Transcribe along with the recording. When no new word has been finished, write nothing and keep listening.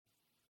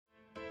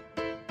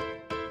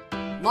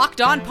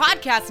Locked On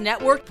Podcast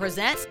Network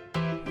presents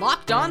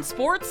Locked On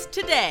Sports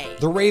Today.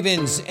 The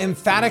Ravens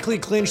emphatically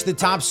clinched the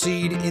top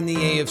seed in the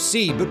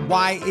AFC, but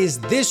why is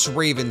this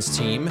Ravens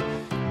team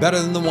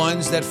better than the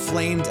ones that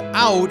flamed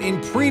out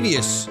in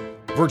previous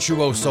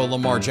virtuoso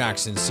Lamar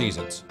Jackson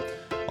seasons?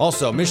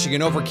 Also,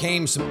 Michigan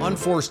overcame some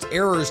unforced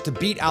errors to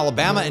beat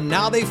Alabama, and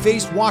now they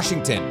face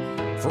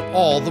Washington for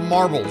all the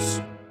marbles.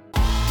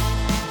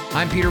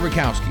 I'm Peter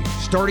Bukowski,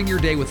 starting your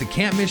day with the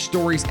can't-miss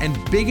stories and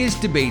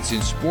biggest debates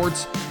in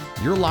sports.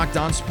 You're Locked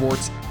On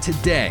Sports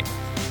Today.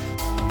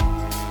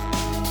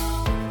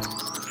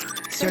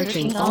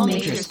 Searching all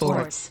major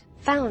sports.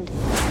 Found.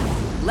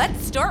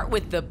 Let's start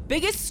with the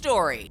biggest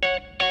story.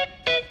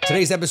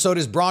 Today's episode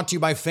is brought to you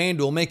by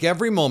FanDuel. Make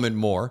every moment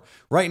more.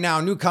 Right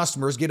now, new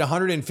customers get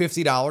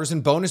 $150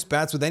 in bonus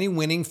bets with any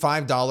winning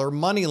 $5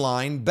 money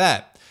line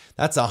bet.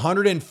 That's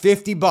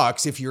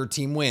 $150 if your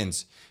team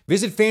wins.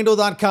 Visit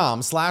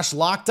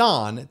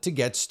FanDuel.com/LockedOn to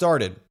get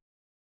started.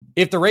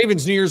 If the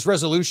Ravens' New Year's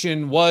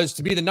resolution was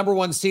to be the number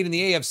one seed in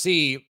the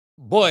AFC,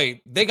 boy,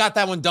 they got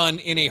that one done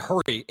in a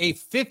hurry. A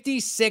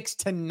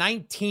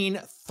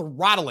 56-19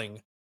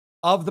 throttling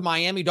of the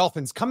Miami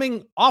Dolphins,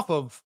 coming off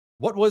of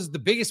what was the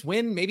biggest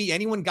win maybe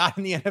anyone got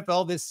in the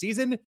NFL this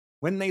season,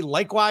 when they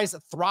likewise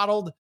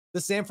throttled the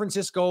San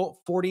Francisco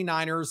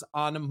 49ers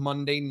on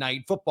Monday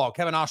Night Football.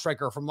 Kevin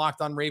Ostreicher from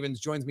Locked On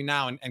Ravens joins me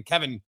now. And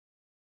Kevin,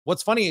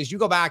 what's funny is you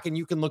go back and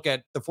you can look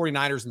at the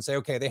 49ers and say,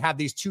 okay, they had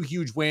these two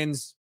huge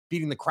wins,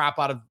 beating the crap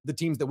out of the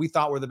teams that we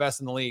thought were the best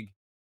in the league.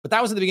 But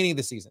that was at the beginning of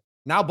the season.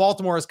 Now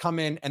Baltimore has come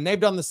in and they've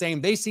done the same.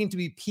 They seem to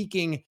be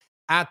peaking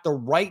at the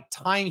right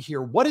time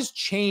here. What has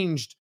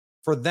changed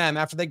for them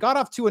after they got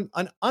off to an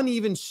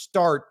uneven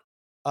start,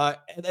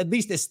 at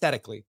least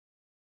aesthetically?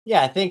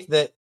 Yeah, I think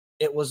that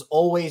it was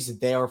always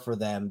there for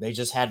them. They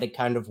just had to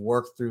kind of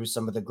work through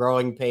some of the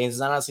growing pains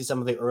and honestly some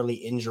of the early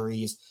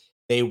injuries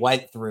they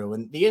went through.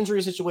 And the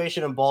injury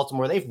situation in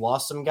Baltimore, they've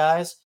lost some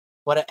guys,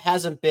 but it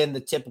hasn't been the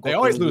typical. They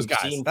always lose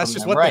guys. That's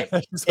just them. what Right.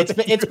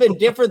 It's been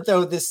different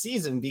though this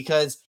season,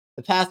 because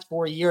the past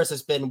 4 years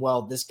has been,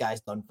 well, this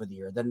guy's done for the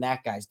year, then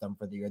that guy's done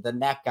for the year, then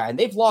that guy. And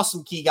they've lost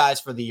some key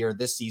guys for the year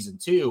this season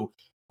too.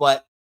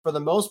 But for the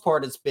most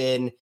part, it's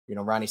been,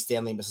 Ronnie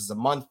Stanley misses a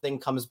month, then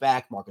comes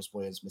back. Marcus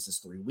Williams misses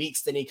 3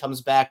 weeks, then he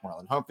comes back.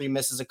 Marlon Humphrey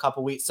misses a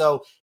couple weeks.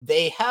 So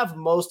they have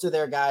most of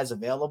their guys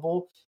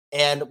available.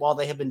 And while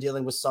they have been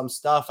dealing with some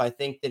stuff, I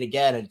think that,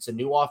 again, it's a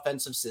new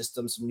offensive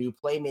system, some new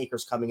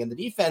playmakers coming in. The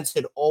defense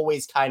had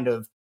always kind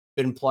of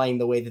been playing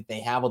the way that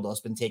they have, although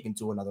it's been taken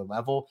to another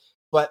level.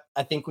 But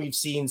I think we've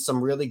seen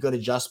some really good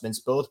adjustments,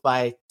 both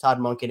by Todd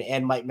Monken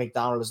and Mike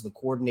Macdonald as the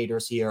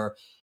coordinators here.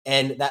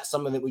 And that's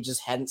something that we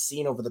just hadn't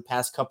seen over the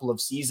past couple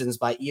of seasons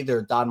by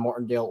either Don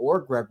Martindale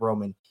or Greg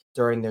Roman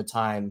during their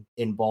time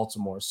in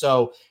Baltimore.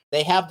 So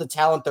they have the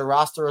talent. Their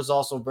roster is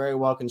also very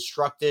well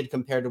constructed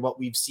compared to what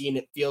we've seen.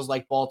 It feels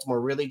like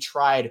Baltimore really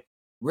tried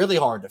really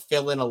hard to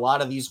fill in a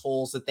lot of these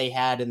holes that they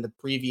had in the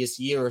previous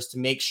years to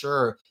make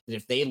sure that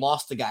if they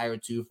lost a guy or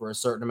two for a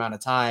certain amount of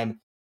time,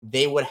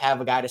 they would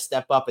have a guy to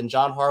step up. And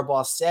John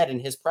Harbaugh said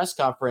in his press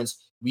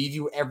conference, we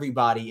view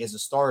everybody as a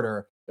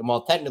starter. And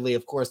while technically,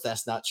 of course,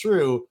 that's not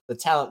true, the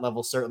talent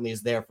level certainly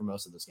is there for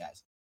most of those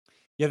guys.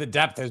 Yeah, the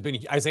depth has been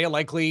Isaiah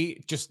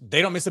Likely.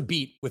 They don't miss a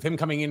beat with him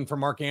coming in for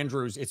Mark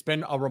Andrews. It's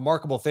been a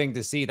remarkable thing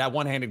to see that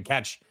one-handed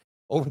catch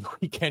over the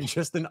weekend.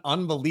 Just an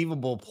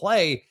unbelievable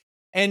play.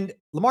 And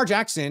Lamar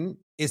Jackson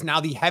is now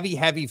the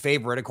heavy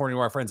favorite, according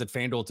to our friends at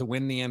FanDuel, to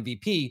win the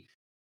MVP.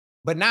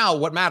 But now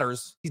what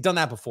matters, he's done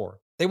that before.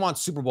 They want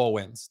Super Bowl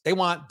wins. They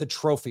want the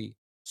trophy.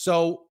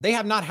 So they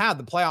have not had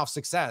the playoff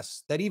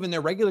success that even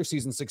their regular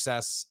season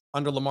success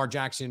under Lamar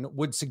Jackson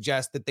would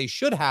suggest that they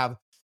should have.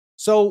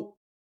 So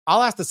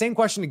I'll ask the same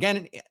question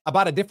again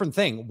about a different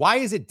thing. Why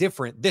is it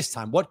different this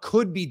time? What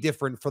could be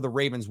different for the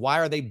Ravens? Why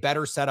are they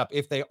better set up,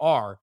 if they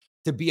are,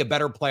 to be a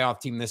better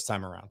playoff team this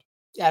time around?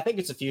 Yeah, I think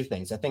it's a few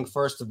things. I think,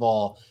 first of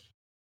all,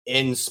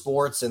 in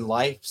sports and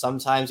life,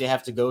 sometimes you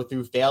have to go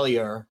through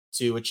failure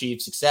to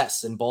achieve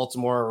success. And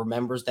Baltimore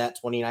remembers that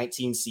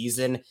 2019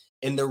 season.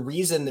 And the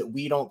reason that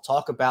we don't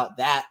talk about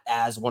that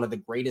as one of the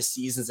greatest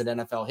seasons in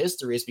NFL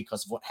history is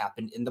because of what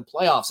happened in the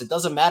playoffs. It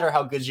doesn't matter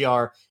how good you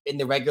are in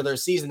the regular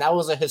season. That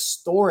was a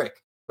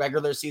historic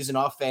regular season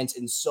offense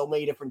in so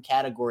many different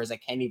categories. I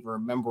can't even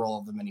remember all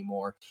of them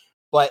anymore.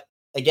 But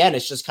again,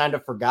 it's just kind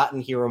of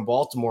forgotten here in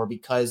Baltimore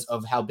because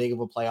of how big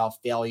of a playoff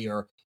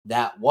failure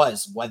that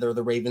was. Whether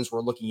the Ravens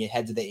were looking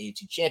ahead to the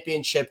AFC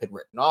Championship, had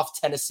written off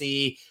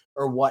Tennessee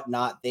or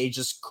whatnot, they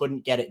just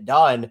couldn't get it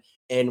done.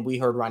 And we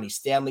heard Ronnie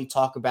Stanley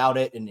talk about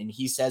it, and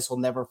he says he'll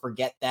never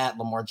forget that.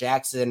 Lamar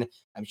Jackson,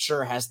 I'm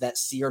sure, has that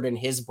seared in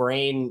his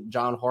brain.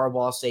 John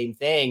Harbaugh, same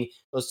thing.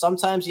 So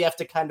sometimes you have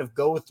to kind of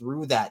go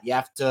through that. You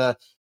have to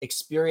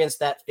experience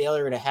that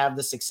failure to have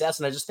the success.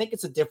 And I just think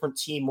it's a different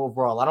team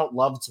overall. I don't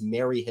love to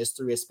marry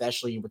history,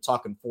 especially we're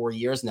talking 4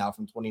 years now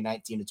from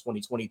 2019 to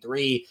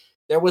 2023.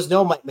 There was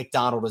no Mike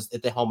Macdonald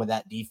at the helm of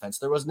that defense.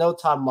 There was no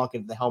Tom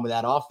Monken at the helm of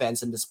that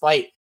offense. And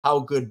despite how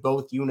good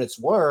both units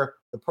were,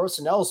 the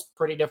personnel's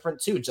pretty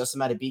different too.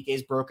 Justin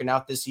Madubuike's broken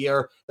out this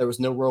year. There was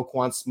no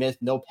Roquan Smith,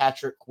 no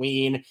Patrick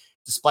Queen.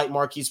 Despite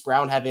Marquise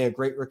Brown having a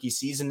great rookie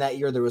season that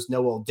year, there was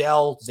no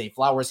Odell. Zay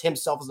Flowers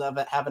himself is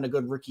having a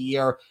good rookie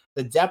year.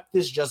 The depth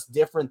is just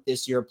different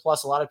this year.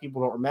 Plus, a lot of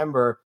people don't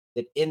remember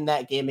that in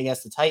that game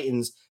against the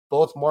Titans,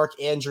 both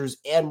Mark Andrews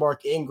and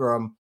Mark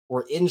Ingram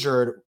were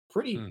injured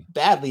pretty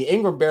badly.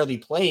 Ingram barely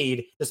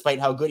played, despite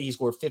how good he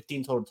scored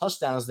 15 total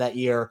touchdowns that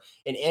year.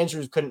 And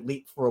Andrews couldn't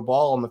leap for a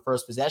ball on the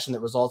first possession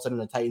that resulted in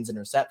a Titans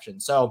interception.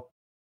 So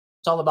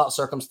it's all about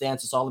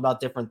circumstance. It's all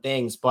about different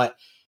things. But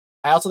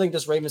I also think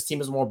this Ravens team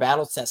is more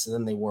battle tested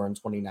than they were in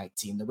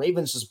 2019. The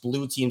Ravens just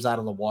blew teams out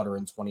of the water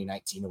in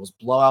 2019. It was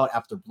blowout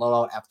after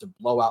blowout after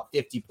blowout,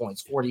 50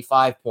 points,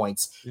 45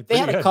 points. They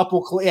had a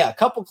couple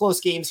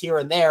close games here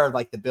and there,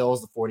 like the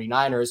Bills, the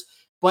 49ers,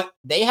 but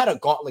they had a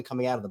gauntlet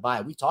coming out of the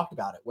bye. We talked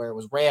about it, where it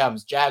was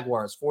Rams,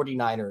 Jaguars,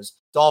 49ers,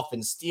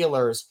 Dolphins,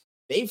 Steelers.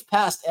 They've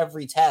passed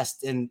every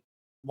test. And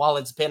while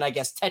it's been, I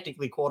guess,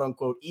 technically quote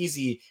unquote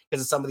easy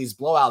because of some of these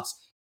blowouts,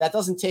 that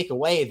doesn't take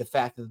away the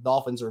fact that the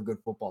Dolphins are a good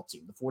football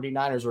team. The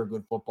 49ers are a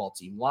good football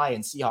team.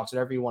 Lions, Seahawks,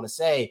 whatever you want to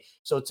say.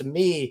 So to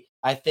me,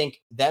 I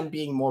think them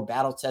being more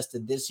battle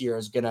tested this year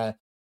is going to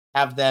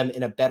have them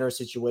in a better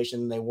situation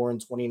than they were in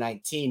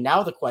 2019.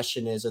 Now the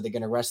question is, are they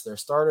going to rest their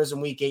starters in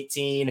week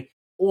 18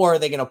 or are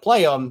they going to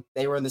play them?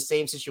 They were in the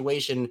same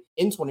situation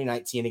in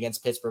 2019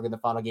 against Pittsburgh in the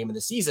final game of the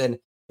season.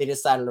 They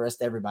decided to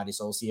rest everybody.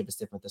 So we'll see if it's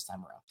different this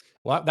time around.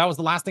 Well, that was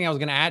the last thing I was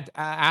going to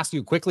ask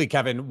you quickly,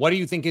 Kevin. What do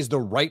you think is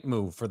the right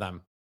move for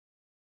them?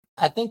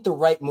 I think the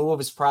right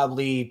move is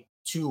probably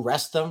to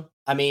rest them.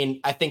 I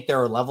mean, I think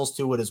there are levels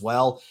to it as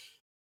well.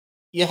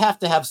 You have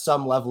to have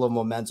some level of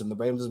momentum. The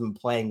Ravens have been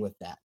playing with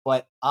that.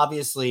 But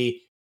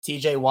obviously,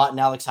 TJ Watt and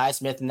Alex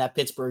Highsmith and that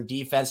Pittsburgh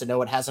defense, I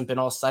know it hasn't been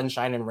all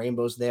sunshine and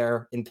rainbows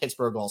there in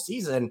Pittsburgh all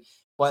season,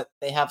 but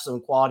they have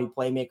some quality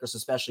playmakers,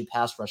 especially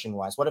pass rushing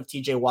wise. What if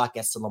TJ Watt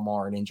gets to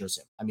Lamar and injures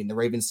him? I mean, the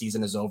Ravens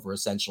season is over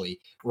essentially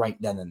right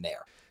then and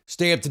there.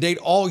 Stay up to date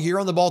all year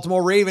on the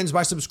Baltimore Ravens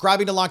by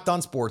subscribing to Locked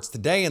On Sports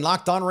Today and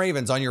Locked On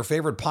Ravens on your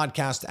favorite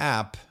podcast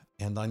app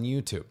and on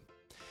YouTube.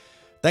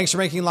 Thanks for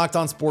making Locked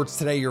On Sports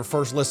Today your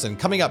first listen.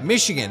 Coming up,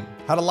 Michigan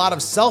had a lot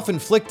of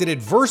self-inflicted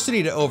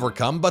adversity to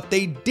overcome, but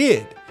they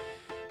did.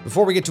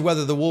 Before we get to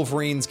whether the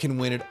Wolverines can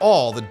win it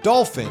all, the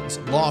Dolphins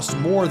lost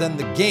more than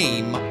the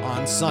game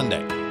on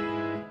Sunday.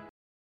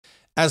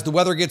 As the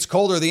weather gets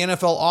colder, the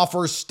NFL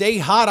offers Stay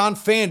Hot on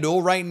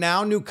FanDuel. Right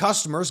now, new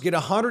customers get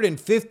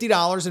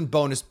 $150 in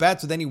bonus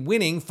bets with any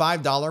winning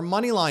 $5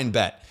 moneyline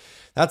bet.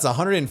 That's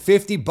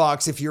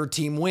 $150 if your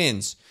team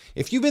wins.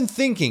 If you've been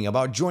thinking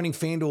about joining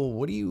FanDuel,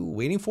 what are you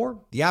waiting for?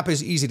 The app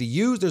is easy to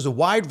use. There's a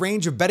wide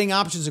range of betting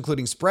options,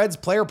 including spreads,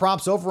 player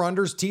props,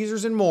 over-unders,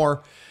 teasers, and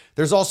more.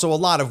 There's also a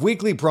lot of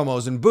weekly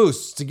promos and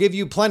boosts to give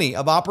you plenty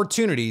of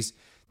opportunities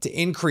to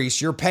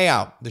increase your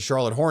payout. The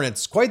Charlotte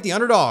Hornets, quite the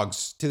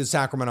underdogs to the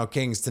Sacramento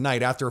Kings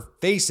tonight after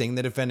facing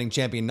the defending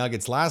champion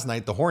Nuggets last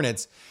night. The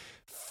Hornets,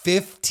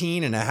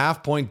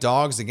 15.5-point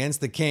dogs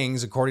against the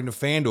Kings, according to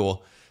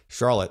FanDuel.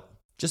 Charlotte,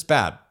 just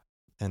bad.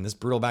 And this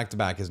brutal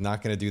back-to-back is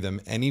not going to do them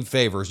any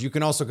favors. You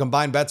can also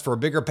combine bets for a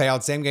bigger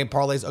payout. Same-game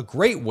parlays, a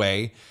great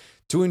way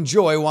to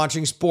enjoy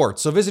watching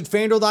sports. So visit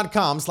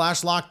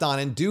FanDuel.com/lockedon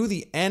and do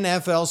the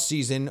NFL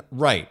season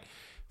right.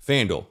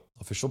 FanDuel,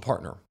 official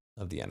partner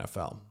of the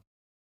NFL.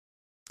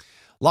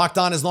 Locked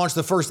On has launched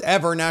the first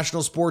ever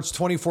national sports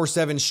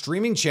 24/7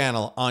 streaming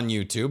channel on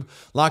YouTube.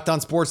 Locked On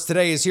Sports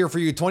Today is here for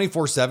you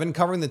 24/7,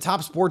 covering the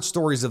top sports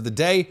stories of the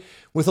day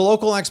with the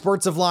local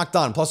experts of Locked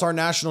On, plus our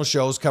national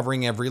shows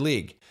covering every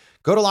league.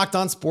 Go to Locked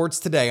On Sports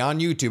Today on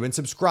YouTube and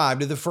subscribe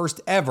to the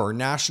first ever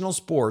national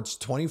sports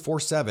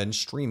 24/7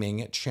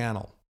 streaming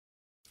channel.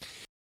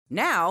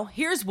 Now,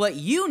 here's what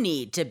you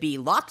need to be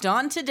locked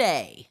on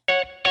today.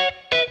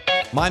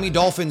 Miami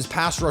Dolphins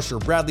pass rusher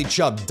Bradley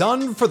Chubb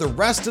done for the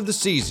rest of the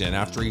season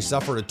after he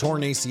suffered a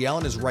torn ACL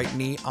in his right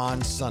knee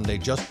on Sunday.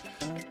 Just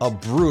a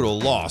brutal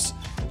loss.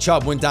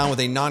 Chubb went down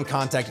with a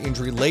non-contact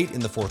injury late in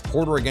the fourth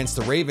quarter against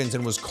the Ravens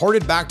and was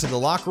carted back to the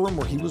locker room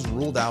where he was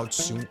ruled out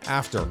soon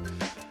after.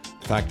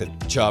 The fact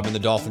that Chubb and the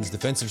Dolphins'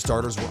 defensive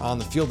starters were on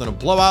the field in a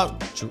blowout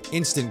drew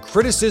instant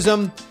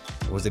criticism.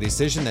 It was a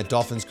decision that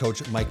Dolphins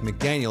coach Mike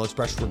McDaniel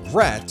expressed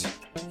regret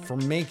for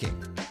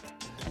making.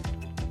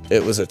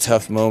 It was a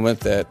tough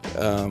moment that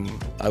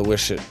I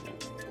wish it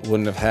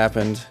wouldn't have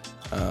happened.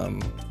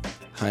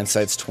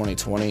 Hindsight's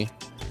 20/20,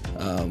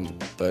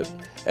 but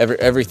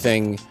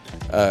everything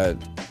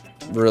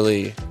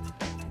really,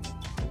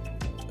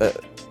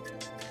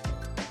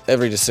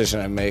 every decision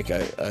I make,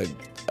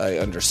 I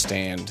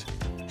understand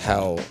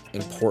how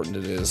important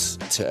it is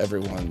to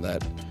everyone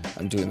that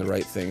I'm doing the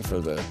right thing for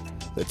the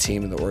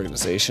team and the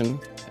organization.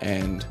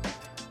 And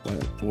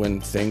when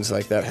things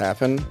like that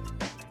happen,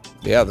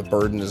 yeah, the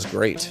burden is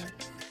great.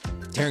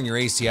 Tearing your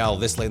ACL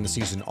this late in the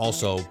season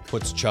also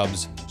puts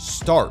Chubb's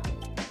start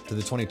to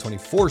the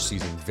 2024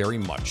 season very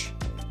much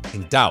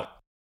in doubt.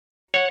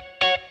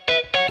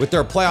 With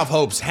their playoff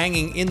hopes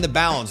hanging in the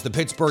balance, the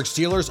Pittsburgh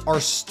Steelers are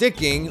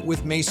sticking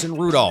with Mason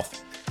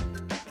Rudolph.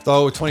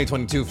 Though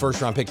 2022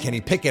 first-round pick Kenny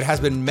Pickett has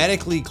been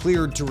medically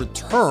cleared to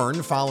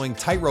return following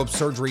tightrope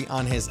surgery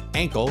on his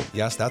ankle.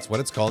 Yes, that's what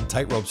it's called,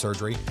 tightrope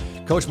surgery.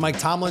 Coach Mike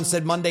Tomlin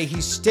said Monday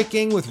he's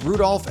sticking with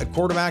Rudolph at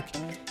quarterback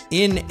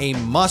in a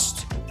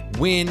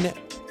must-win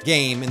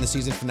game in the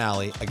season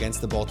finale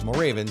against the Baltimore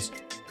Ravens,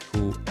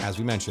 who, as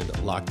we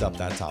mentioned, locked up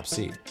that top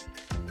seed.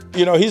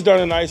 You know, he's done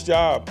a nice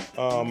job.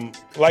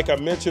 Like I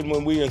mentioned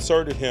when we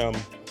inserted him,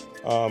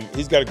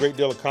 he's got a great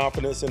deal of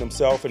confidence in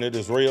himself, and it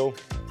is real.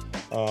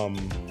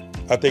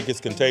 I think it's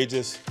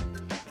contagious.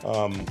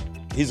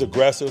 He's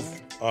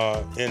aggressive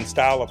in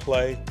style of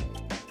play,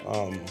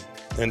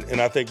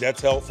 and I think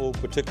that's helpful,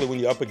 particularly when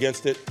you're up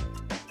against it.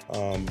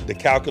 The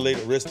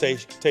calculated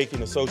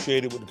risk-taking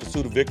associated with the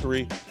pursuit of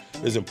victory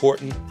is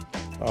important,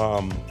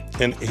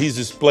 and he's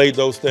displayed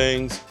those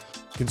things.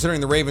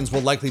 Considering the Ravens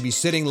will likely be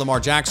sitting Lamar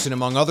Jackson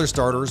among other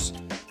starters,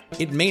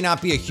 it may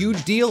not be a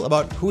huge deal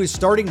about who is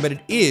starting, but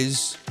it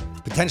is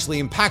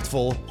potentially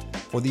impactful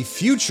for the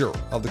future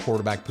of the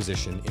quarterback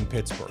position in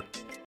Pittsburgh.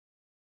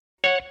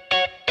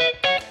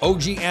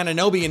 OG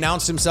Anunoby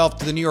announced himself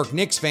to the New York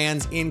Knicks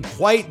fans in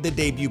quite the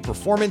debut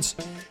performance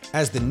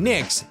as the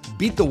Knicks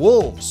beat the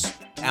Wolves.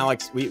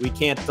 Alex, we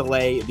can't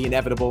delay the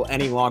inevitable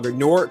any longer,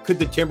 nor could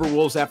the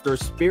Timberwolves after a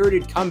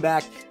spirited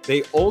comeback.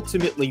 They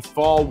ultimately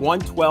fall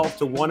 112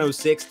 to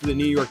 106 to the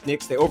New York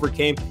Knicks. They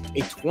overcame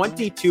a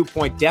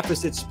 22-point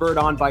deficit spurred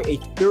on by a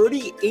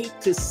 38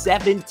 to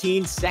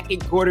 17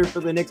 second quarter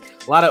for the Knicks.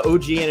 A lot of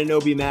OG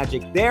Anunoby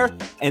magic there.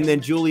 And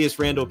then Julius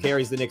Randle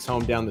carries the Knicks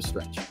home down the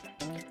stretch.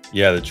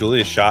 Yeah, the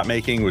Julius shot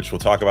making, which we'll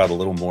talk about a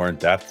little more in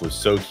depth, was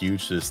so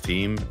huge to this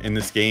team in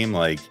this game.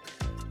 Like,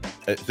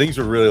 things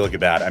were really looking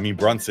bad. I mean,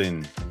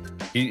 Brunson,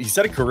 he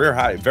set a career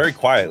high, very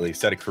quietly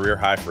set a career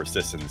high for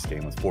assists in this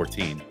game with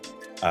 14,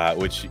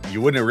 which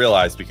you wouldn't have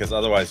realized because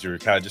otherwise you're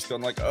kind of just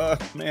going like, oh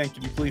man,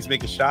 can you please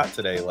make a shot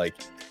today? Like,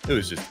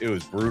 it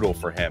was brutal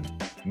for him,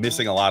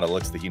 missing a lot of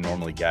looks that he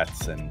normally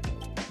gets, and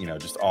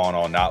just all in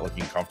all not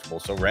looking comfortable.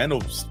 So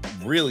Randall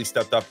really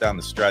stepped up down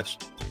the stretch,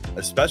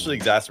 especially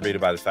exacerbated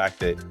by the fact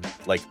that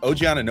like OG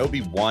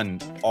Anunoby won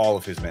all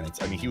of his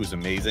minutes. I mean, he was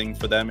amazing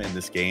for them in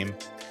this game,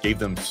 gave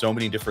them so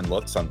many different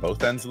looks on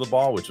both ends of the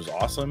ball, which was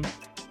awesome.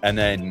 And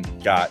then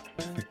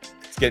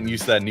it's getting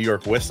used to that New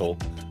York whistle,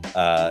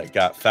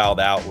 got fouled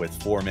out with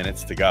 4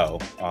 minutes to go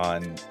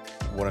on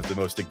one of the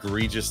most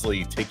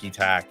egregiously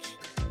ticky-tack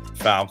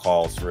foul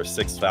calls for a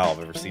sixth foul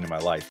I've ever seen in my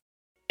life.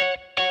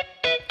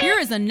 Here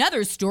is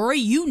another story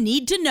you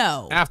need to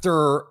know.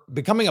 After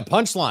becoming a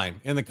punchline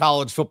in the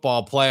college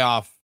football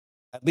playoff,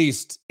 at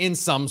least in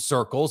some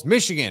circles,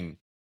 Michigan,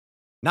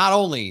 not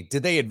only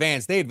did they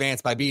advance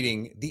by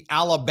beating the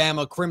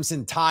Alabama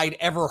Crimson Tide.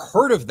 Ever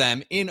heard of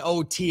them? In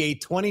OT, a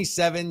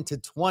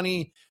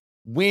 27-20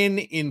 win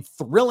in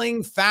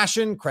thrilling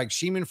fashion. Craig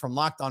Sheeman from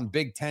Locked On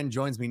Big Ten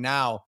joins me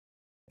now.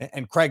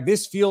 And Craig,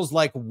 this feels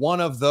like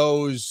one of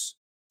those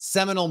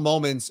seminal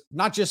moments,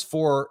 not just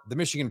for the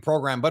Michigan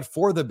program, but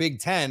for the Big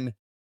Ten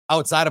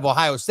outside of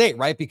Ohio State,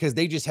 right? Because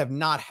they just have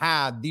not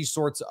had these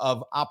sorts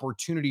of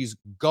opportunities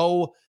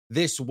go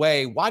this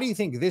way. Why do you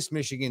think this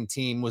Michigan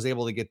team was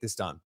able to get this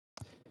done?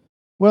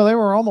 Well, they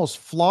were almost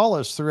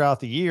flawless throughout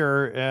the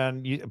year.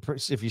 And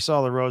if you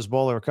saw the Rose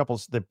Bowl,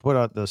 they put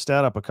out the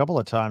stat up a couple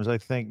of times. I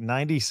think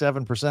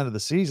 97% of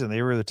the season,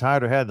 they were either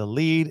tied or had the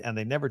lead, and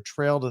they never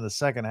trailed in the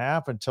second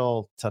half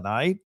until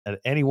tonight at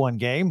any one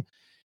game.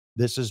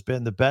 This has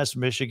been the best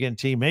Michigan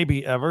team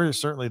maybe ever,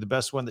 certainly the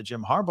best one that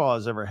Jim Harbaugh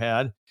has ever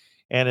had.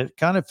 And it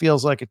kind of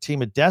feels like a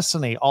team of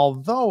destiny,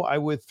 although I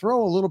would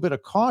throw a little bit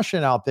of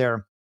caution out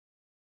there.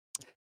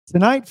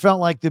 Tonight felt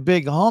like the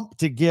big hump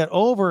to get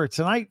over.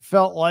 Tonight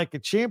felt like a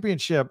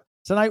championship.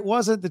 Tonight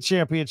wasn't the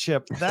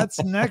championship.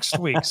 That's next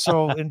week.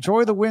 So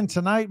enjoy the win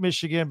tonight,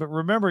 Michigan. But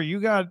remember, you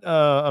got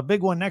a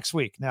big one next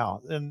week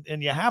now.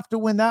 And you have to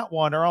win that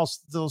one, or else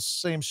those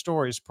same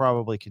stories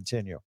probably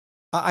continue.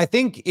 I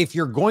think if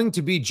you're going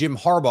to be Jim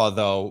Harbaugh,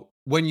 though,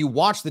 when you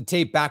watch the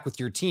tape back with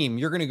your team,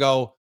 you're going to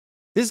go,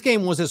 this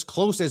game was as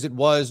close as it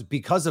was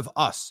because of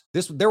us.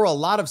 There were a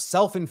lot of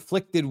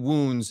self-inflicted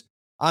wounds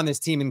on this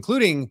team,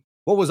 including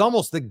what was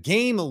almost the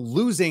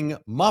game-losing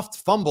muffed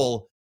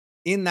fumble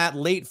in that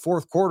late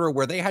fourth quarter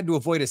where they had to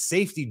avoid a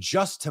safety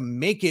just to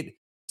make it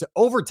to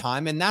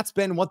overtime. And that's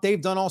been what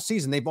they've done all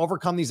season. They've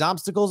overcome these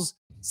obstacles,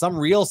 some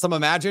real, some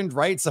imagined,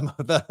 right? Some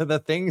of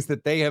the things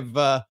that they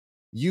have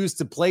used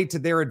to play to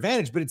their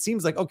advantage. But it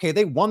seems like, okay,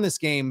 they won this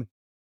game,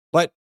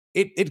 but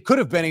it could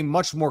have been a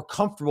much more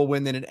comfortable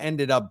win than it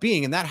ended up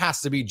being. And that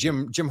has to be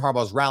Jim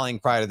Harbaugh's rallying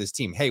cry to this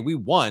team. Hey, we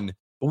won,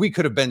 but we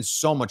could have been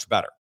so much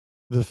better.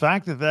 The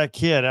fact that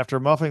kid, after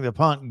muffing the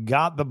punt,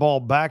 got the ball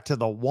back to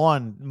the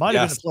one might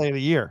have been the play of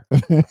the year.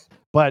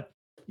 But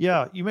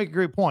yeah, you make a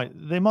great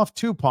point. They muffed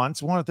two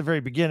punts, one at the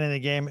very beginning of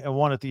the game and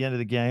one at the end of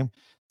the game.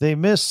 They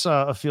miss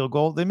a field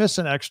goal. They miss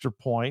an extra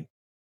point.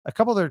 A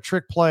couple of their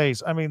trick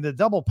plays. I mean, the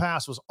double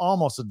pass was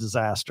almost a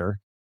disaster.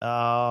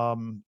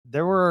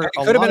 There were it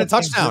could have been a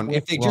touchdown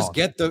if they just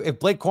if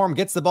Blake Corum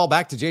gets the ball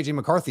back to JJ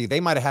McCarthy, they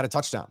might have had a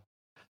touchdown.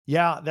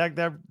 Yeah, that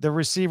the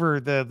receiver,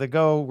 the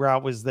go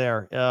route was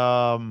there.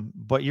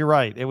 But you're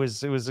right. It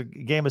was a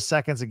game of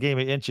seconds, a game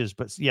of inches.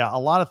 But yeah, a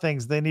lot of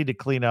things they need to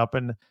clean up.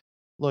 And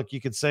look, you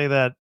could say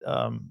that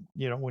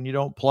when you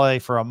don't play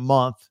for a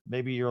month,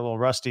 maybe you're a little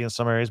rusty in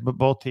some areas, but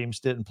both teams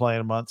didn't play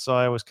in a month. So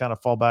I always kind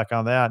of fall back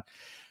on that.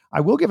 I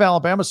will give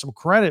Alabama some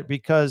credit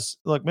because,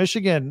 look,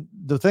 Michigan,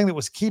 the thing that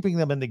was keeping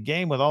them in the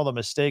game with all the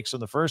mistakes in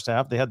the first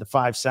half, they had the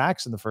 5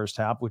 sacks in the first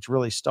half, which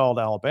really stalled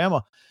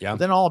Alabama. Yeah. But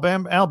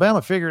then Alabama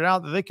figured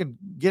out that they could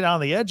get on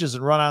the edges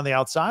and run on the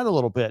outside a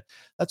little bit.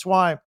 That's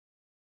why,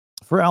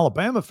 for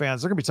Alabama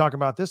fans, they're going to be talking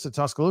about this at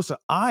Tuscaloosa.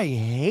 I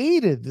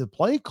hated the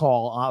play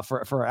call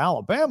for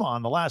Alabama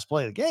on the last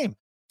play of the game.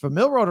 For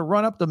Milroe to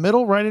run up the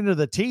middle right into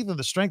the teeth of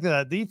the strength of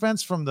that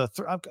defense from the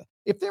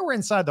if they were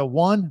inside the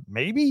 1,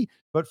 maybe,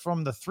 but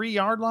from the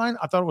 3-yard line,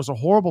 I thought it was a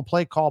horrible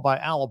play call by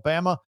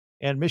Alabama,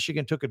 and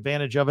Michigan took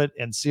advantage of it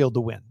and sealed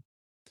the win.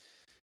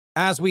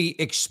 As we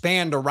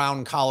expand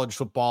around college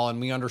football and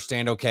we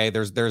understand, okay,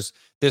 there's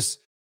this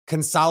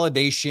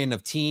consolidation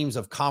of teams,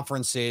 of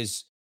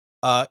conferences,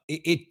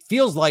 it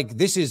feels like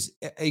this is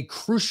a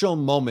crucial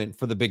moment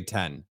for the Big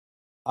Ten,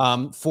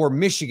 for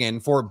Michigan,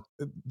 for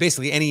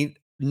basically any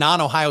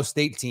non-Ohio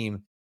State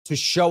team to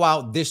show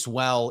out this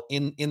well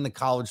in the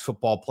college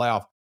football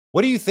playoff.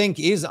 What do you think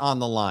is on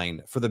the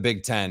line for the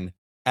Big Ten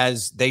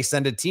as they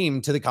send a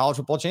team to the college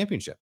football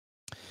championship?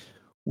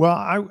 Well,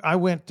 I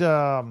went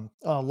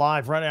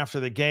live right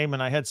after the game,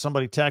 and I had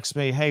somebody text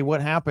me, "Hey,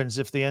 what happens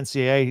if the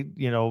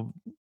NCAA,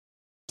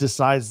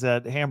 decides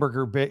that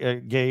hamburger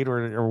gate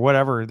or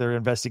whatever they're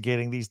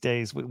investigating these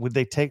days? Would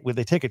they take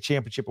a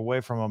championship away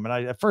from them?"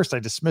 And at first I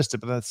dismissed it,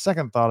 but then the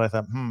second thought I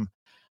thought,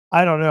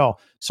 I don't know.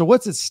 So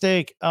what's at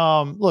stake?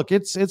 Look,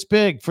 it's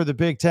big for the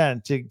Big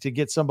Ten to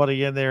get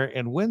somebody in there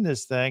and win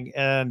this thing.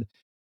 And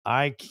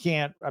I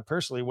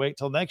personally wait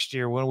till next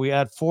year when we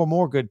add 4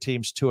 more good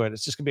teams to it.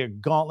 It's just gonna be a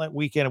gauntlet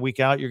week in and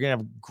week out. You're gonna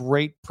have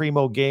great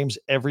primo games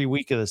every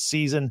week of the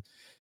season,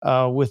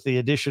 with the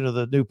addition of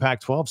the new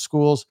Pac-12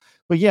 schools.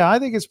 But yeah, I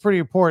think it's pretty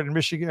important.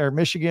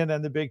 Michigan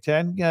and the Big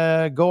Ten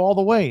go all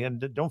the way.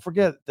 And don't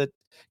forget that,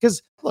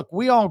 because look,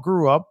 we all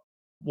grew up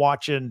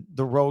watching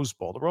the Rose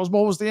Bowl. The Rose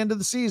Bowl was the end of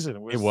the season.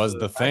 It was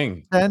the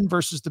thing. 10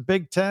 versus the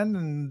Big Ten,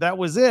 and that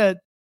was it.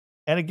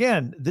 And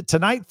again,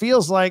 tonight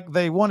feels like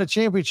they won a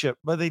championship,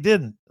 but they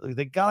didn't.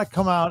 They got to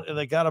come out and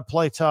they got to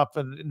play tough.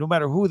 And no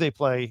matter who they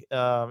play,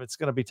 it's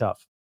going to be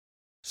tough.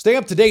 Stay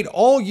up to date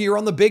all year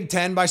on the Big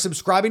Ten by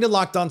subscribing to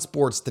Locked On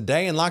Sports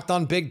Today and Locked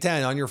On Big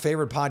Ten on your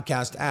favorite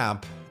podcast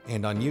app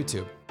and on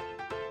YouTube.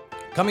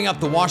 Coming up,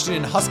 the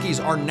Washington Huskies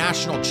are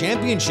national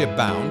championship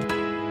bound.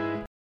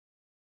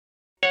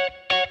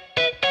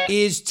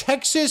 Is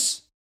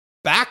Texas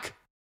back?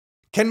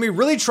 Can we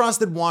really trust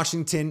that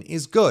Washington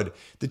is good?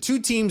 The 2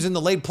 teams in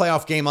the late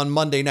playoff game on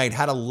Monday night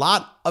had a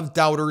lot of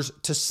doubters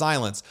to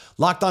silence.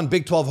 Locked On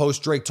Big 12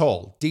 host Drake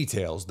Toll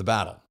details the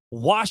battle.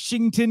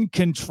 Washington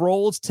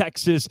controls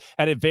Texas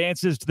and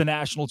advances to the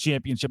national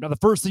championship. Now, the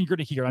first thing you're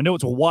going to hear, I know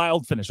it's a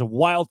wild finish.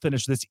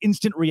 This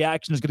instant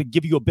reaction is going to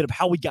give you a bit of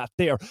how we got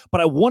there, but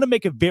I want to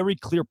make a very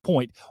clear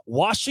point.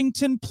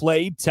 Washington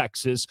played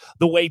Texas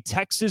the way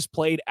Texas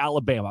played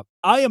Alabama.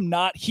 I am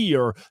not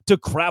here to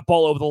crap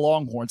all over the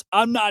Longhorns.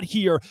 I'm not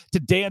here to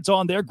dance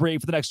on their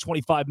grave for the next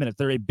 25 minutes.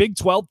 They're a Big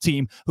 12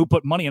 team who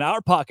put money in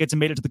our pockets and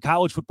made it to the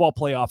college football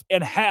playoff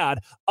and had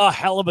a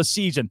hell of a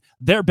season,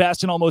 their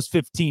best in almost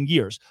 15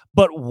 years.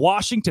 But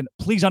Washington,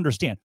 please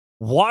understand,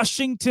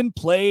 Washington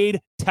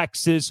played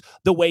Texas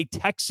the way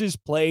Texas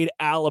played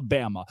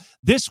Alabama.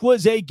 This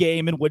was a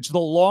game in which the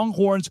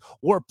Longhorns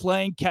were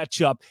playing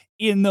catch-up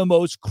in the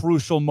most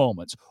crucial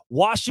moments.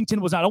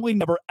 Washington was not only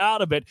never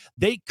out of it,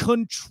 they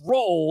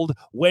controlled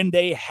when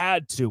they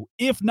had to.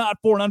 If not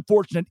for an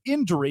unfortunate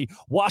injury,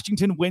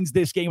 Washington wins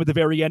this game at the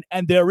very end,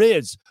 and there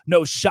is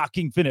no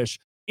shocking finish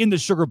in the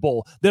Sugar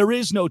Bowl. There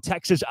is no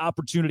Texas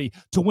opportunity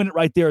to win it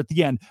right there at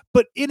the end.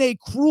 But in a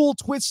cruel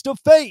twist of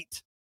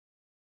fate,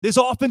 this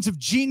offensive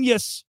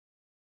genius,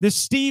 this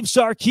Steve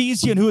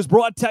Sarkisian, who has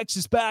brought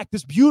Texas back,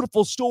 this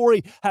beautiful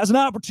story, has an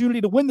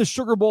opportunity to win the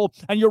Sugar Bowl,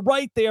 and you're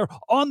right there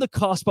on the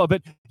cusp of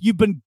it. You've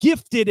been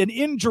gifted an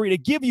injury to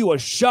give you a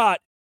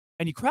shot,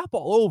 and you crap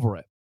all over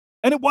it.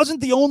 And it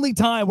wasn't the only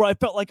time where I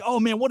felt like, oh,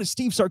 man, what is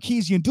Steve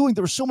Sarkisian doing?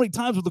 There were so many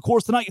times over the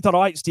course of the night you thought,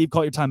 all right, Steve,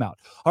 call your timeout.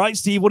 All right,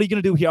 Steve, what are you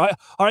going to do here? All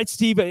right,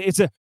 Steve,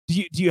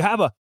 do you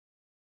have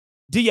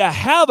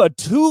a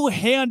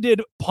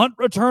two-handed punt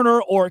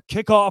returner or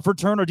kickoff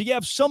returner? Do you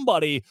have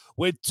somebody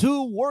with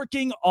 2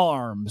 working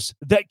arms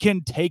that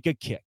can take a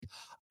kick?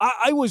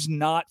 I was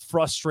not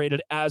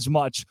frustrated as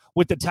much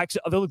with the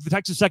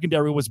Texas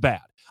secondary was bad.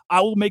 I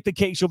will make the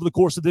case over the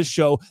course of this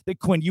show that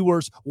Quinn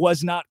Ewers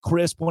was not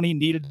crisp when he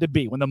needed to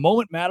be. When the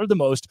moment mattered the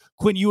most,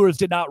 Quinn Ewers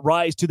did not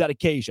rise to that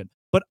occasion.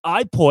 But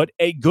I put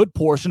a good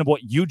portion of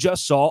what you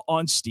just saw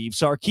on Steve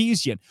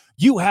Sarkisian.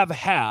 You have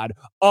had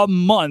a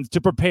month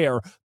to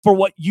prepare for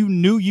what you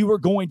knew you were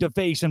going to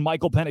face in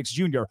Michael Penix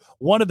Jr.,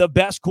 one of the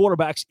best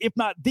quarterbacks, if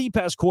not the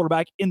best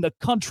quarterback in the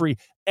country,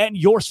 and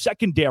your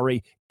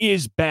secondary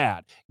is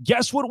bad.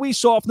 Guess what we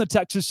saw from the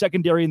Texas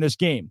secondary in this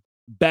game?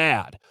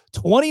 bad.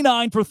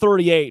 29 for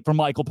 38 from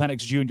Michael Penix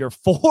Jr.,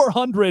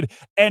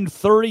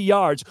 430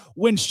 yards.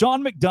 When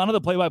Sean McDonough,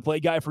 the play-by-play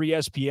guy for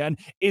ESPN,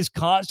 is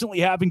constantly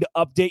having to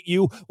update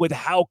you with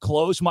how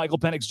close Michael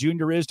Penix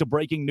Jr. is to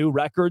breaking new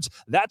records,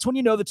 that's when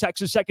you know the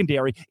Texas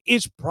secondary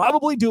is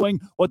probably doing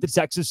what the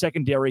Texas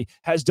secondary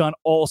has done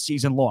all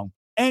season long.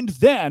 And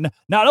then,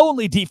 not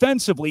only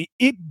defensively,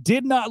 it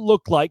did not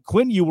look like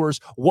Quinn Ewers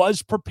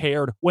was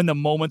prepared when the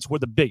moments were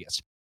the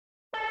biggest.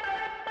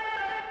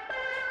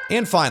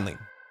 And finally,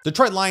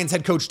 Detroit Lions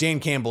head coach Dan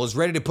Campbell is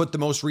ready to put the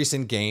most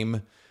recent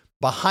game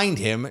behind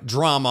him,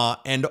 drama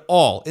and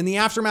all. In the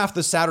aftermath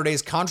of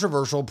Saturday's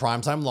controversial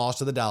primetime loss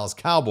to the Dallas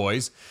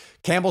Cowboys,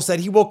 Campbell said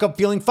he woke up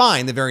feeling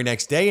fine the very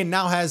next day and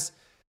now has,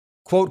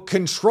 quote,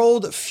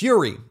 controlled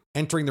fury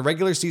entering the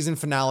regular season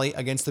finale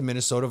against the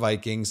Minnesota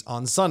Vikings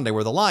on Sunday,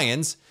 where the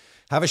Lions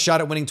have a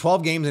shot at winning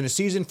 12 games in a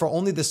season for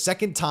only the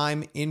second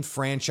time in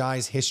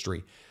franchise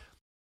history.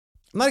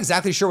 I'm not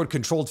exactly sure what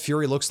controlled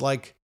fury looks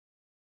like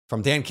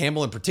from Dan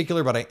Campbell in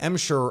particular, but I am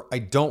sure I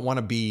don't want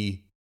to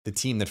be the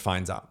team that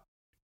finds out.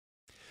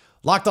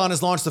 Locked On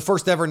has launched the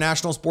first ever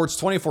national sports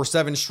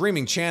 24/7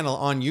 streaming channel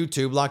on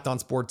YouTube. Locked On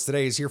Sports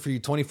Today is here for you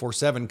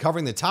 24/7,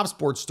 covering the top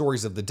sports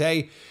stories of the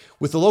day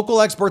with the local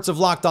experts of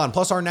Locked On,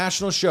 plus our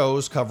national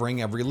shows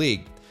covering every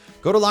league.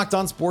 Go to Locked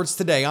On Sports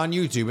Today on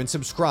YouTube and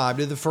subscribe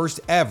to the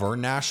first ever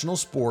national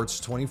sports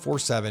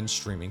 24/7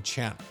 streaming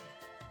channel.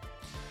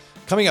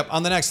 Coming up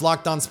on the next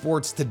Locked On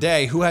Sports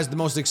Today, who has the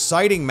most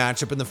exciting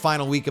matchup in the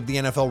final week of the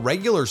NFL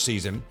regular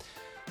season?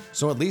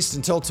 So at least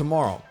until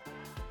tomorrow,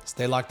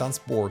 stay locked on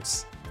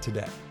sports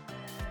today.